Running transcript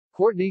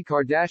Kourtney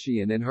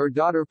Kardashian and her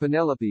daughter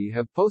Penelope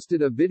have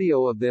posted a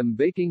video of them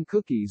baking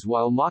cookies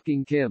while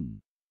mocking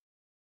Kim.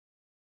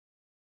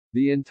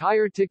 The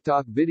entire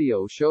TikTok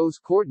video shows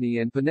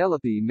Kourtney and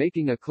Penelope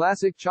making a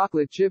classic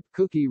chocolate chip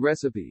cookie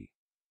recipe.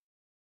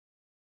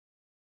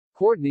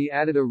 Kourtney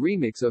added a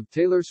remix of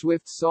Taylor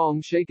Swift's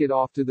song Shake It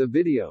Off to the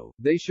video.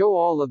 They show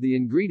all of the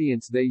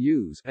ingredients they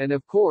use, and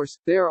of course,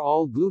 they're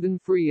all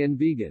gluten-free and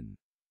vegan.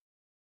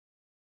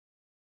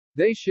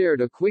 They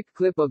shared a quick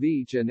clip of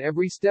each and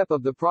every step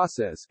of the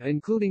process,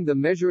 including the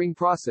measuring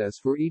process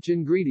for each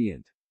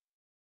ingredient.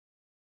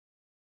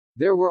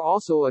 There were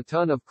also a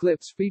ton of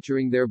clips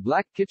featuring their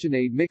black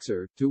KitchenAid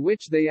mixer, to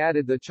which they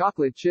added the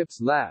chocolate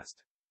chips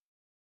last.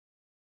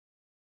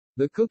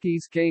 The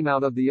cookies came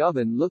out of the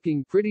oven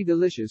looking pretty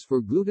delicious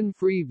for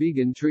gluten-free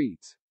vegan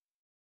treats.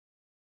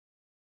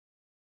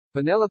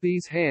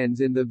 Penelope's hands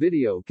in the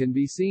video can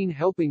be seen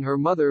helping her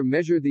mother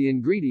measure the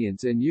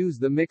ingredients and use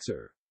the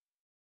mixer.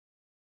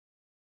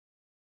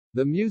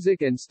 The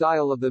music and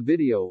style of the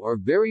video are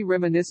very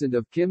reminiscent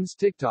of Kim's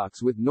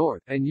TikToks with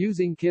North, and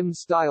using Kim's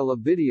style of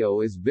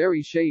video is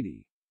very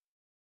shady.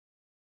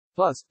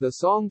 Plus, the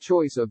song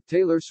choice of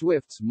Taylor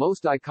Swift's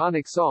most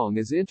iconic song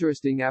is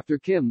interesting after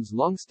Kim's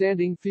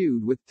long-standing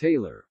feud with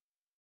Taylor.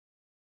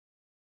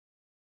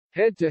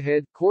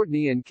 Head-to-head,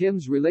 Kourtney and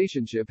Kim's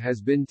relationship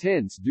has been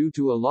tense due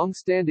to a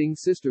long-standing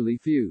sisterly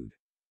feud.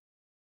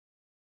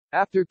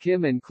 After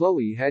Kim and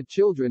Khloe had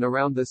children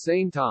around the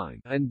same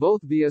time, and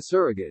both via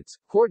surrogates,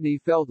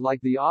 Kourtney felt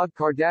like the odd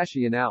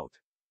Kardashian out.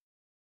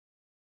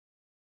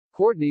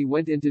 Kourtney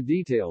went into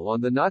detail on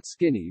the Not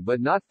Skinny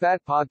But Not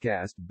Fat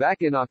podcast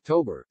back in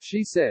October.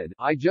 She said,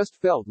 "I just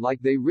felt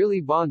like they really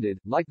bonded,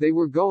 like they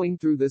were going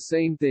through the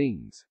same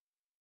things."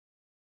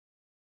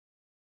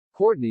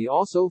 Kourtney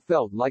also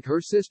felt like her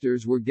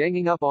sisters were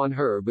ganging up on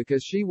her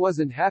because she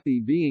wasn't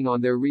happy being on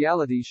their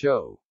reality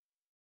show.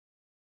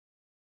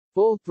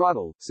 Full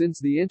throttle.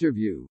 Since the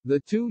interview, the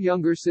two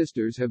younger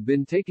sisters have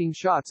been taking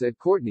shots at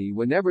Kourtney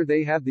whenever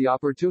they have the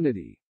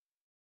opportunity.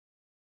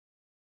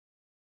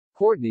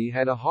 Kourtney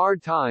had a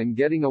hard time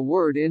getting a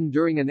word in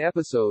during an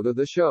episode of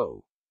the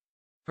show.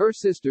 Her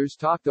sisters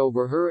talked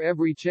over her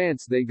every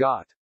chance they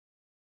got.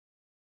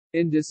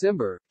 In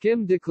December,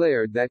 Kim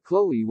declared that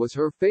Khloe was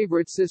her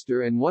favorite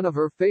sister and one of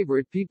her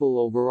favorite people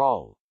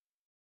overall.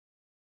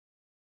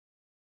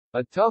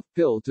 A tough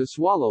pill to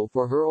swallow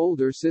for her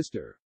older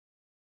sister.